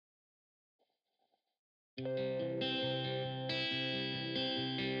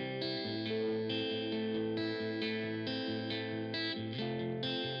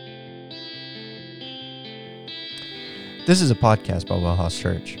This is a podcast by Wellhouse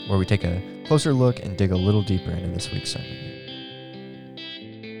Church, where we take a closer look and dig a little deeper into this week's sermon.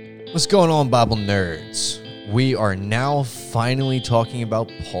 What's going on, Bible nerds? We are now finally talking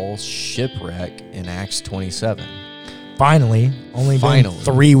about Paul's shipwreck in Acts 27. Finally. Been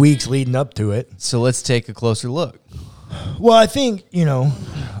 3 weeks leading up to it. So let's take a closer look. Well, I think,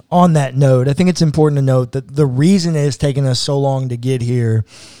 on that note, I think it's important to note that the reason it has taken us so long to get here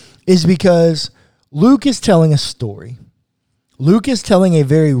is because Luke is telling a story. Luke is telling a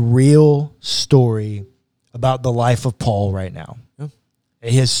very real story about the life of Paul right now. Yeah.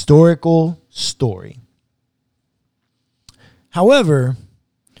 A historical story. However,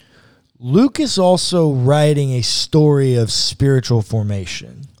 Luke is also writing a story of spiritual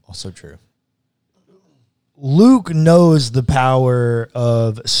formation. Also true. Luke knows the power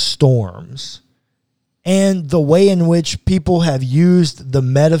of storms and the way in which people have used the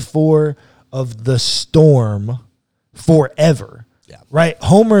metaphor of the storm forever. Yeah. Right?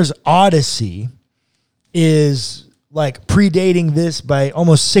 Homer's Odyssey is like predating this by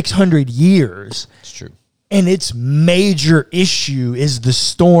almost 600 years. It's true. And its major issue is the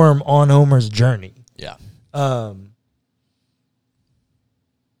storm on Homer's journey. Yeah.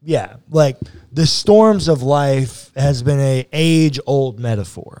 Yeah, like the storms of life has been an age-old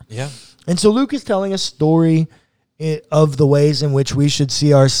metaphor. Yeah. And so Luke is telling a story of the ways in which we should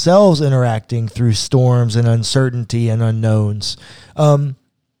see ourselves interacting through storms and uncertainty and unknowns. And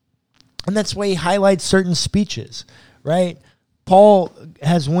that's why he highlights certain speeches, right? Paul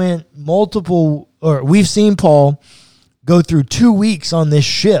has we've seen Paul go through 2 weeks on this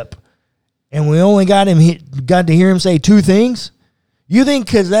ship, and we only got to hear him say two things. You think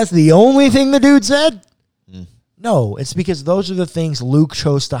because that's the only thing the dude said? No, it's because those are the things Luke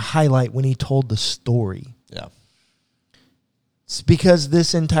chose to highlight when he told the story. Yeah. It's because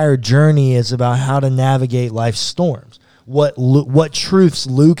this entire journey is about how to navigate life's storms. What truths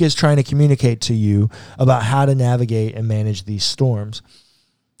Luke is trying to communicate to you about how to navigate and manage these storms.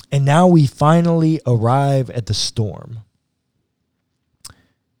 And now we finally arrive at the storm.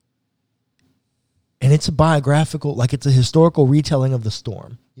 And it's a biographical, like it's a historical retelling of the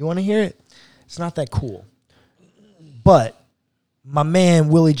storm. You want to hear it? It's not that cool. But my man,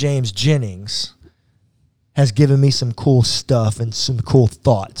 Willie James Jennings, has given me some cool stuff and some cool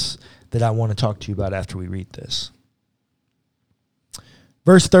thoughts that I want to talk to you about after we read this.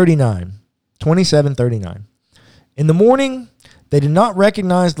 Verse 39, 27:39. In the morning, they did not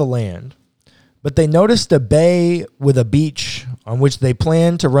recognize the land, but they noticed a bay with a beach on which they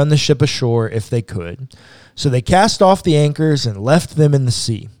planned to run the ship ashore if they could. So they cast off the anchors and left them in the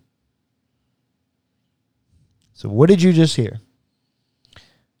sea. So what did you just hear?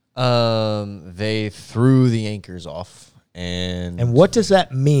 They threw the anchors off. And what does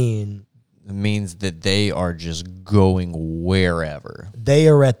that mean? It means that they are just going wherever. They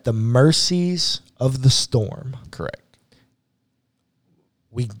are at the mercies of the storm. Correct.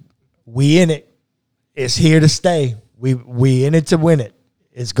 We in it. It's here to stay. We in it to win it.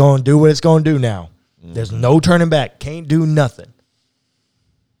 It's going to do what it's going to do now. Mm-hmm. There's no turning back. Can't do nothing.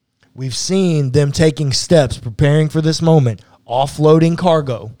 We've seen them taking steps, preparing for this moment, offloading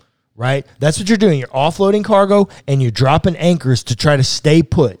cargo, right? That's what you're doing. You're offloading cargo and you're dropping anchors to try to stay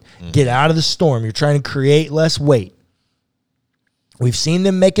put, get out of the storm. You're trying to create less weight. We've seen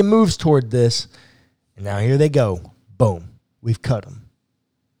them making moves toward this, and now here they go. Boom. We've cut them.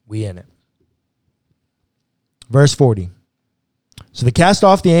 We in it. Verse 40. So they cast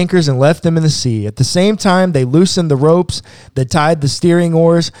off the anchors and left them in the sea. At the same time, they loosened the ropes that tied the steering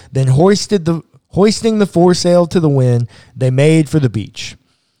oars, then hoisting the foresail to the wind, they made for the beach.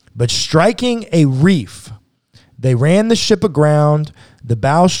 But striking a reef, they ran the ship aground, the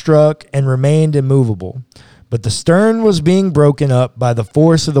bow struck and remained immovable. But the stern was being broken up by the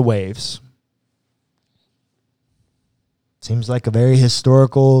force of the waves. Seems like a very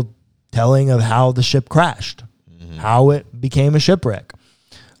historical telling of how the ship crashed. How it became a shipwreck.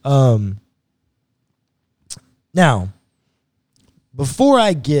 Now, before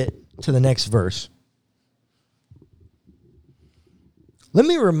I get to the next verse, let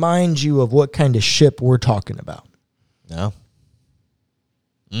me remind you of what kind of ship we're talking about. No.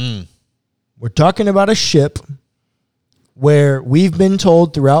 We're talking about a ship where we've been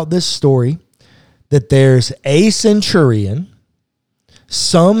told throughout this story that there's a centurion,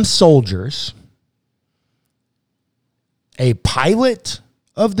 some soldiers, a pilot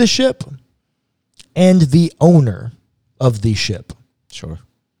of the ship, and the owner of the ship. Sure.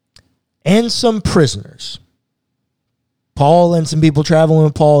 and some prisoners. Paul and some people traveling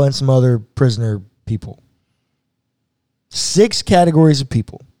with Paul and some other prisoner people. 6 categories of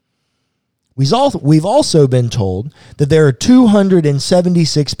people. We've also been told that there are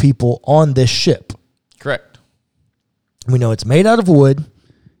 276 people on this ship. Correct. We know it's made out of wood,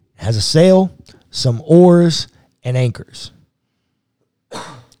 has a sail, some oars, and anchors.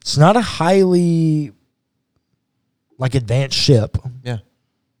 It's not a highly advanced ship. Yeah.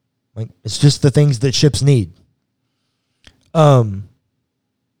 It's just the things that ships need.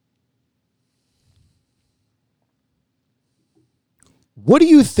 What do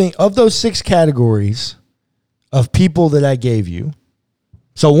you think of those 6 categories of people that I gave you?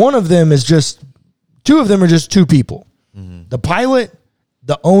 So two of them are just 2 people. Mm-hmm. The pilot,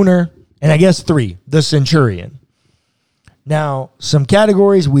 the owner, and I guess 3, the centurion. Now, some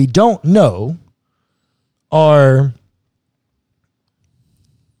categories we don't know are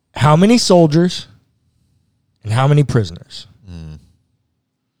how many soldiers and how many prisoners.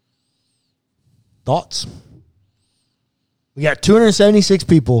 Thoughts? We got 276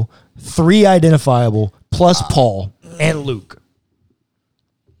 people, 3 identifiable, plus Paul and Luke.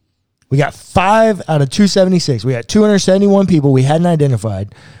 We got 5 out of 276. We got 271 people we hadn't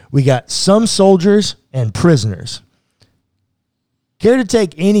identified. We got some soldiers and prisoners. Care to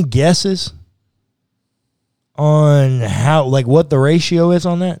take any guesses on what the ratio is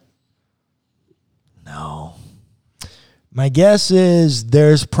on that? No. My guess is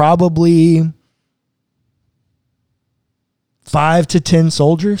there's probably 5 to 10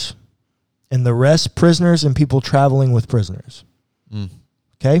 soldiers, and the rest prisoners and people traveling with prisoners.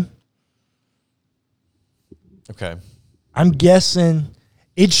 Okay? Okay. I'm guessing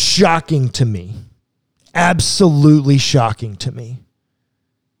it's shocking to me, absolutely shocking to me,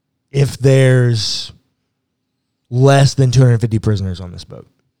 if there's less than 250 prisoners on this boat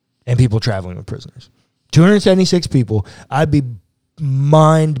and people traveling with prisoners. 276 people, I'd be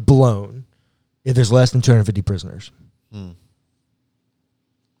mind blown if there's less than 250 prisoners.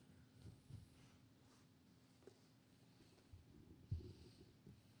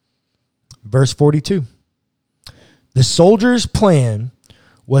 Verse 42. The soldiers' plan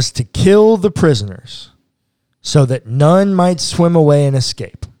was to kill the prisoners so that none might swim away and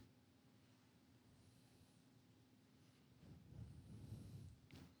escape.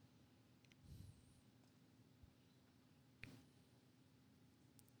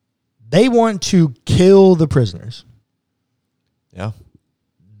 They want to kill the prisoners. Yeah.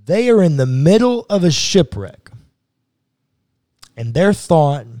 They are in the middle of a shipwreck, and their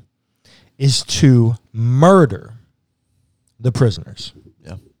thought is to murder the prisoners.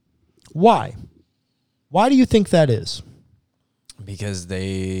 Yeah. Why? Why do you think that is? Because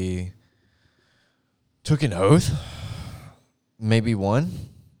they took an oath, maybe one,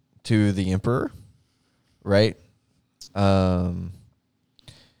 to the emperor, right?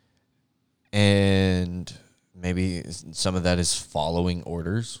 And maybe some of that is following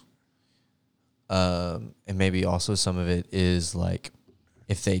orders. And maybe also some of it is like,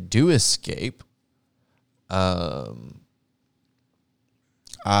 if they do escape, I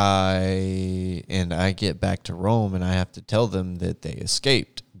get back to Rome and I have to tell them that they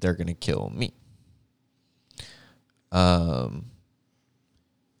escaped, they're going to kill me.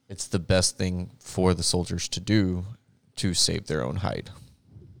 It's the best thing for the soldiers to do to save their own hide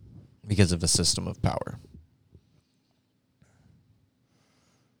because of a system of power.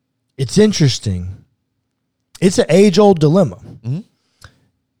 It's interesting. It's an age-old dilemma. Mm-hmm.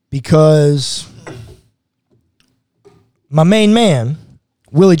 Because my main man,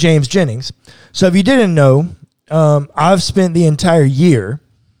 Willie James Jennings. So if you didn't know, I've spent the entire year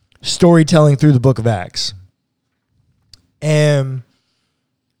storytelling through the book of Acts. And,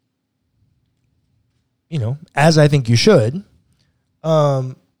 as I think you should,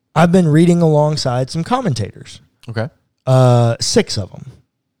 I've been reading alongside some commentators. Okay. 6 of them.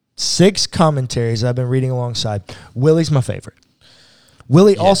 6 commentaries I've been reading alongside. Willie's my favorite.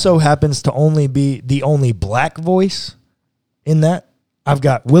 Willie also happens to only be the only black voice in that. I've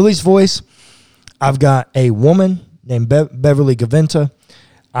got Willie's voice. I've got a woman named Beverly Gaventa.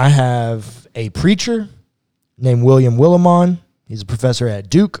 I have a preacher named William Willimon. He's a professor at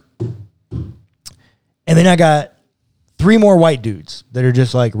Duke. And then I got 3 more white dudes that are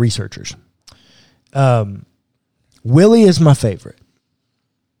just like researchers. Willie is my favorite.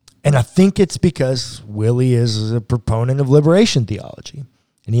 And I think it's because Willie is a proponent of liberation theology,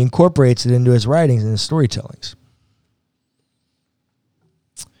 and he incorporates it into his writings and his storytellings.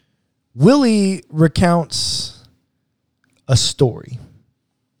 Willie recounts a story.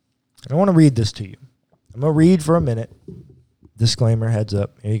 I want to read this to you. I'm going to read for a minute. Disclaimer, heads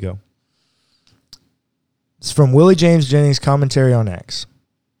up. Here you go. It's from Willie James Jennings' commentary on Acts,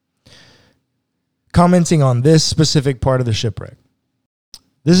 commenting on this specific part of the shipwreck.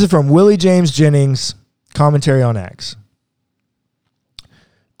 This is from Willie James Jennings' commentary on Acts.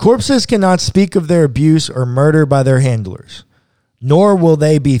 Corpses cannot speak of their abuse or murder by their handlers, nor will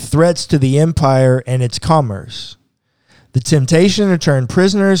they be threats to the empire and its commerce. The temptation to turn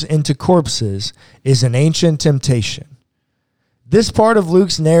prisoners into corpses is an ancient temptation. This part of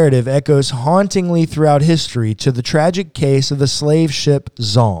Luke's narrative echoes hauntingly throughout history to the tragic case of the slave ship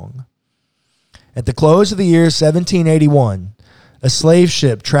Zong. At the close of the year 1781, a slave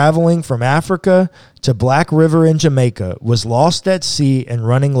ship traveling from Africa to Black River in Jamaica was lost at sea and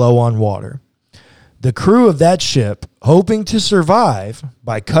running low on water. The crew of that ship, hoping to survive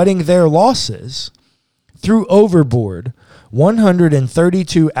by cutting their losses, threw overboard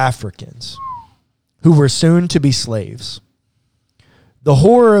 132 Africans who were soon to be slaves. The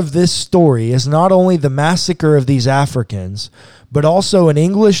horror of this story is not only the massacre of these Africans, but also an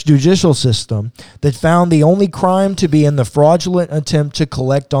English judicial system that found the only crime to be in the fraudulent attempt to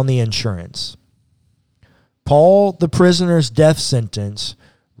collect on the insurance. Paul, the prisoner's death sentence,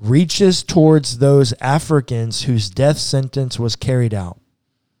 reaches towards those Africans whose death sentence was carried out.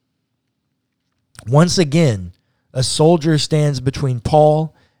 Once again, a soldier stands between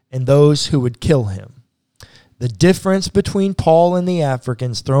Paul and those who would kill him. The difference between Paul and the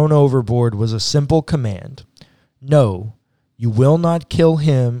Africans thrown overboard was a simple command. No, you will not kill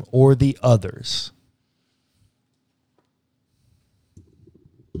him or the others.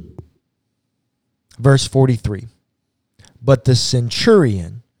 Verse 43. But the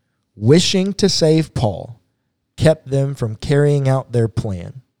centurion, wishing to save Paul, kept them from carrying out their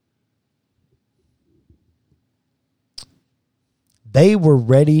plan. They were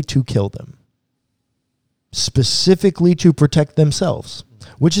ready to kill them, specifically to protect themselves,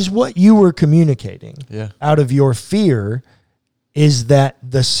 which is what you were communicating. Out of your fear is that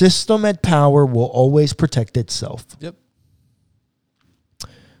the system at power will always protect itself. Yep.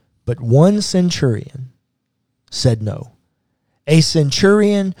 But one centurion said no. A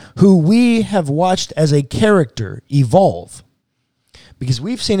centurion who we have watched as a character evolve, because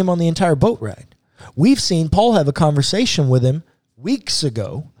we've seen him on the entire boat ride. We've seen Paul have a conversation with him weeks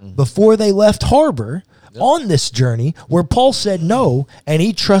ago before they left harbor on this journey where Paul said no, and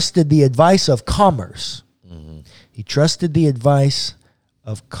he trusted the advice of commerce. He trusted the advice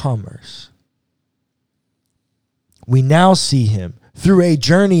of commerce. We now see him through a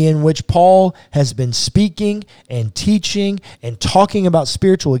journey in which Paul has been speaking and teaching and talking about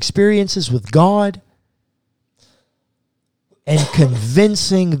spiritual experiences with God and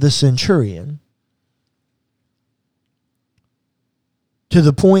convincing the centurion to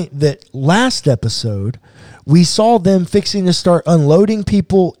the point that last episode we saw them fixing to start unloading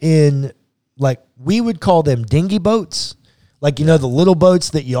people in, like, we would call them dinghy boats. Like, you know, the little boats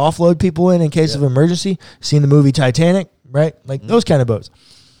that you offload people in case of emergency. Seen the movie Titanic, right? Like those kind of boats.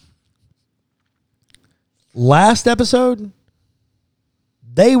 Last episode,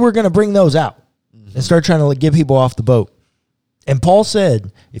 they were going to bring those out and start trying to get people off the boat. And Paul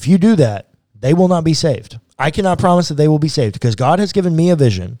said, if you do that, they will not be saved. I cannot promise that they will be saved because God has given me a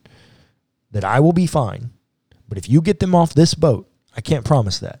vision that I will be fine. But if you get them off this boat, I can't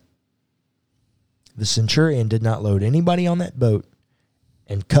promise that. The centurion did not load anybody on that boat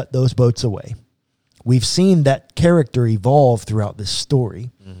and cut those boats away. We've seen that character evolve throughout this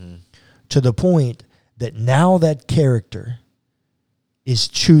story to the point that now that character is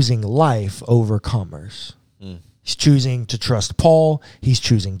choosing life over commerce. He's choosing to trust Paul. He's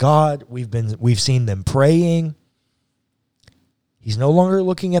choosing God. We've seen them praying. He's no longer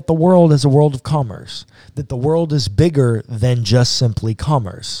looking at the world as a world of commerce, that the world is bigger than just simply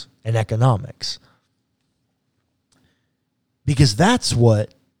commerce and economics. Because that's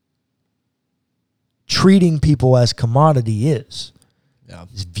what treating people as commodity is. Yeah.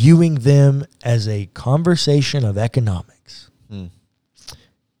 Is viewing them as a conversation of economics.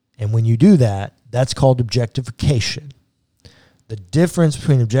 And when you do that, that's called objectification. The difference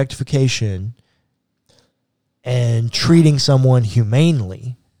between objectification and treating someone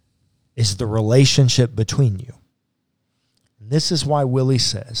humanely is the relationship between you. And this is why Willie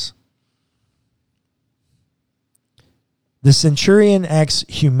says, the centurion acts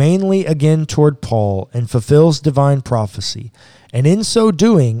humanely again toward Paul and fulfills divine prophecy, and in so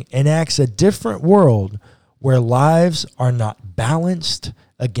doing enacts a different world where lives are not balanced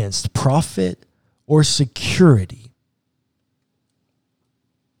against profit or security.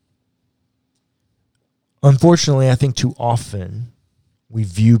 Unfortunately, I think too often we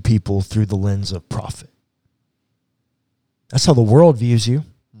view people through the lens of profit. That's how the world views you.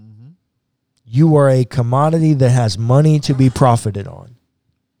 You are a commodity that has money to be profited on.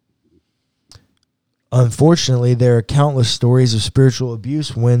 Unfortunately, there are countless stories of spiritual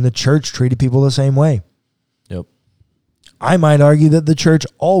abuse when the church treated people the same way. Yep. I might argue that the church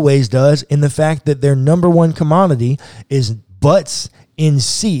always does, in the fact that their number one commodity is butts in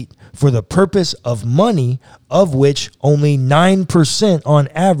seat for the purpose of money, of which only 9% on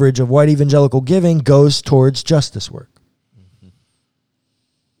average of white evangelical giving goes towards justice work. Mm-hmm.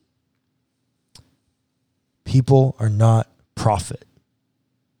 People are not profit.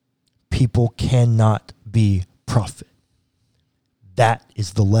 People cannot be profit. That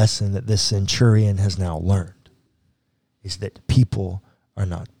is the lesson that this centurion has now learned, is that people are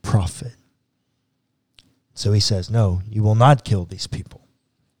not profit. So he says, no, you will not kill these people.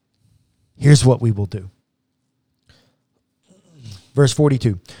 Here's what we will do. Verse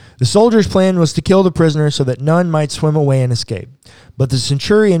 42. The soldiers' plan was to kill the prisoners so that none might swim away and escape. But the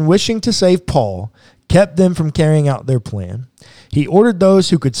centurion, wishing to save Paul, kept them from carrying out their plan. He ordered those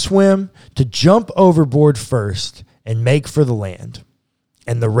who could swim to jump overboard first and make for the land,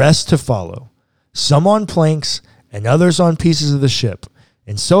 and the rest to follow, some on planks and others on pieces of the ship.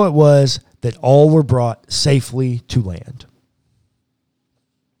 And so it was that all were brought safely to land.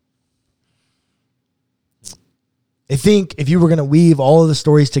 I think if you were going to weave all of the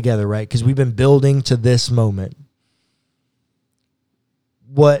stories together, right, because we've been building to this moment,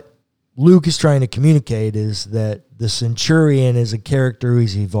 what Luke is trying to communicate is that the centurion is a character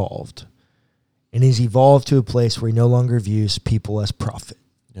who's evolved. And he's evolved to a place where he no longer views people as profit.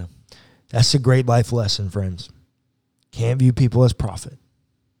 Yeah. That's a great life lesson, friends. Can't view people as profit.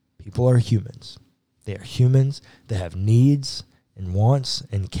 People are humans. They are humans that have needs and wants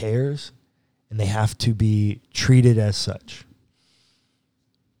and cares, and they have to be treated as such.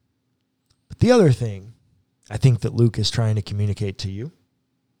 But the other thing I think that Luke is trying to communicate to you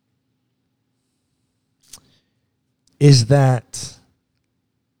is that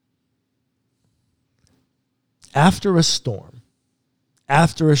after a storm,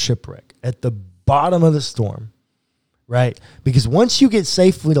 after a shipwreck, at the bottom of the storm, right? Because once you get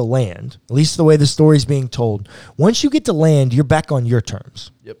safely to land, at least the way the story's being told, once you get to land, you're back on your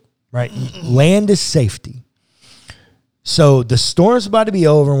terms. Yep. Right? Land is safety. So the storm's about to be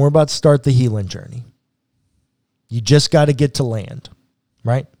over and we're about to start the healing journey. You just got to get to land,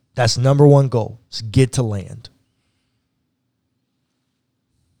 right? That's number one goal, is get to land.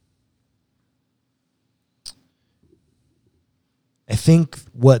 I think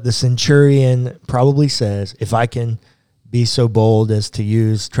what the centurion probably says, if I can be so bold as to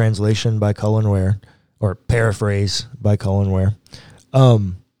use translation by Cullen Ware, or paraphrase by Cullen Ware,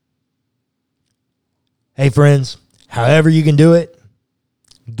 hey, friends, however you can do it,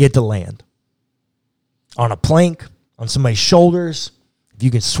 get to land. On a plank, on somebody's shoulders, if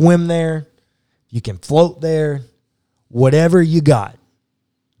you can swim there, you can float there, whatever you got,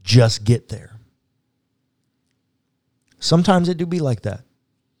 just get there. Sometimes it do be like that.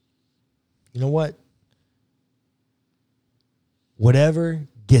 You know what? Whatever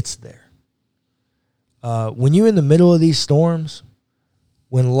gets there. When you're in the middle of these storms,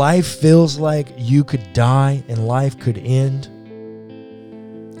 when life feels like you could die and life could end,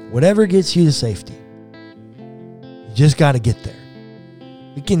 whatever gets you to safety, you just got to get there.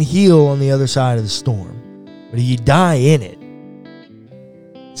 We can heal on the other side of the storm, but if you die in it,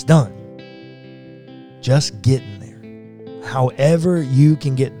 it's done. Just get in there. However you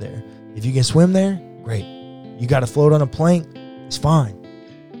can get there. If you can swim there, great. You got to float on a plank, it's fine.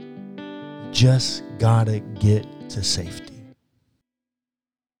 You just got to get to safety.